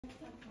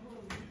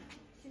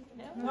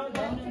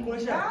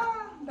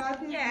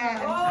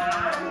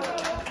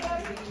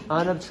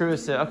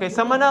Unobtrusive. Okay,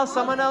 someone else.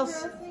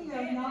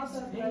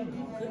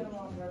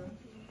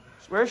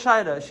 Where's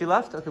Shida? She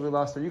left? Okay, we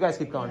lost her. You guys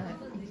keep going.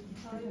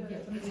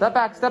 Step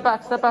back. Step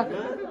back.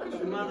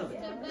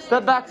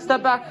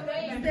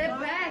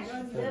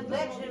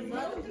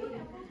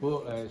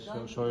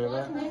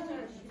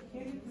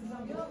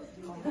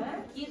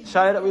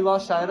 Shida, we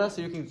lost Shida,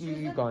 so you can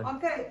keep going.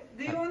 Okay,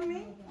 do you want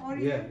me or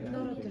you? Yeah.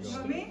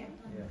 Me?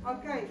 Yeah.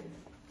 Okay,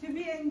 to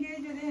be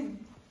engaged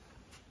in,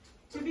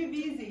 to be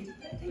busy.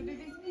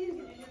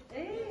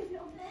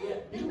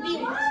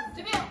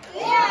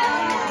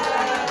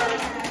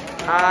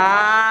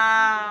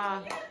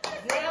 Ah!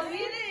 They're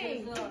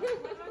winning.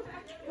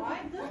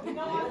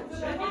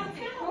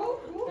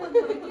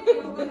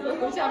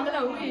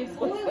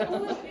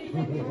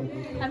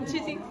 I'm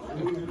cheating.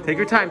 Take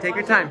your time.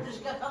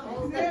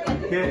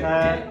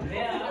 Okay,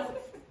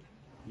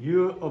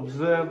 you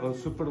observe or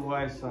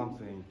supervise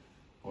something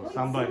or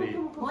somebody.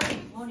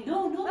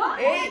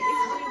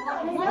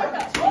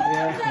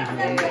 Yeah.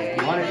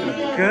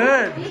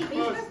 Good.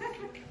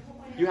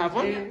 You have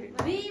one?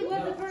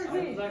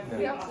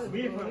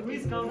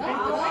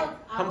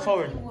 Come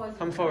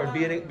forward.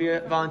 Be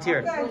a volunteer.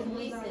 Okay.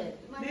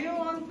 Do you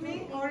want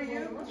me or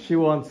you? She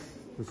wants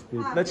to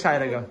speak. Let's try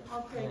to go.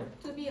 Okay.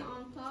 To be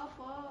on top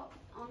of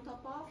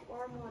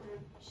or modern.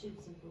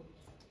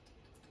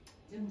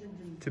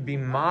 To be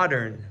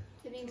modern.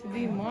 To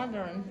be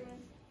modern.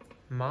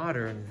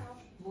 Modern.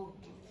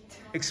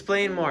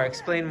 Explain more.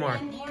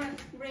 Brand new.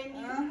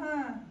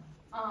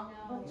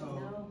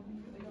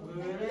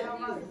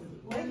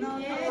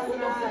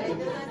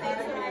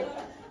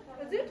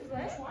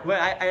 Wait,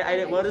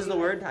 I what is the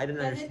word? I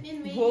didn't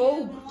understand.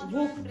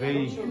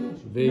 Vague.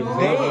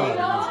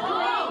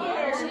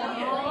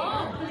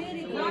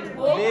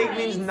 Vague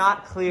means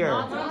not clear.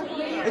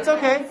 It's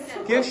okay.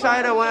 Give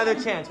Shida one other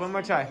chance. One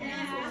more try.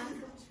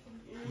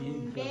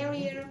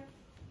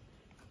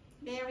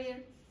 Barrier.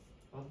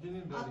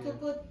 To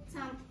put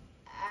some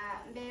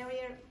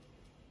barrier.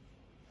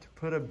 To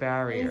put a Is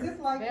barrier. it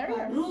like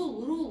barrier?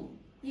 Rule.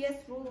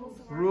 Yes, rules.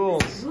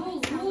 Rules.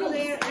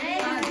 Clear.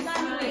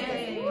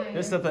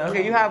 Discipline.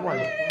 Okay, you have one.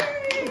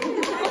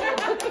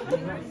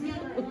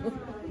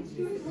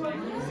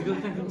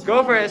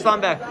 Go for it,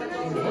 Islambeck.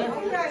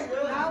 Okay,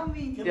 now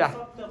me. Yeah.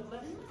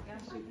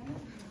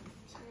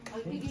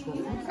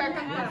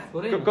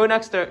 Go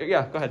next to,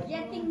 yeah, go ahead.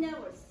 Getting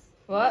nervous.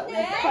 What?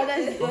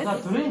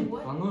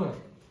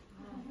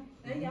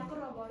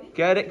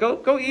 Get it.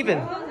 Go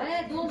even.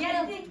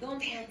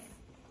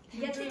 She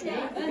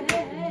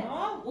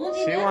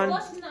won.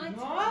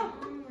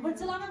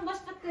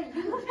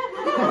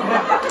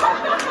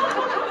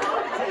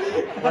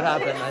 What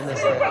happened? I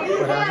missed it.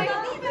 What happened?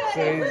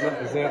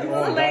 Is that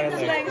all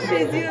dialect?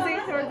 She's using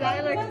her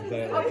dialect.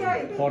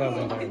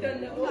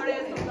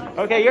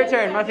 Okay, your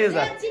turn,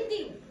 Mafiza.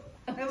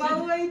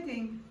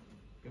 Evaluating.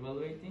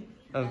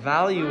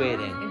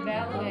 Evaluating.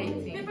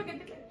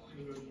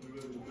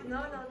 No.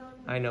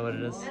 I know what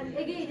it is.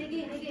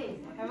 Again.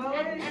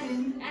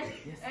 Evaluating.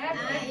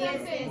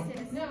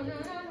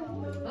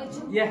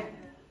 Yeah.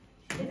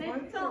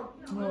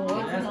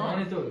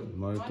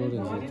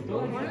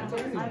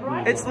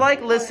 It's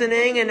like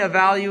listening and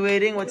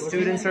evaluating what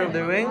students are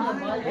doing.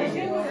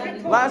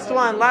 Last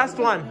one.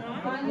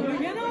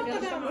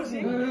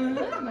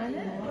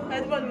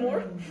 Add one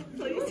more,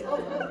 please.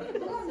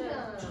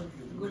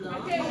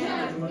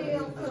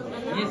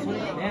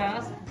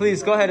 Yes.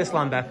 Please, go ahead,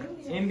 Islambeck.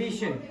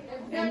 Ambition.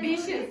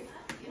 Ambitious.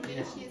 To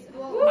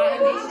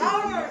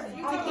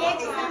get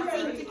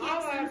something.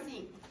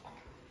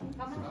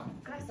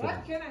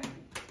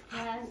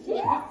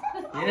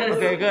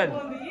 Okay, good.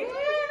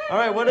 All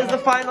right, what is the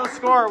final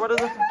score?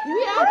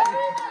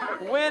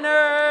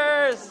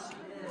 Winners!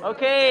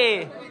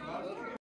 Okay.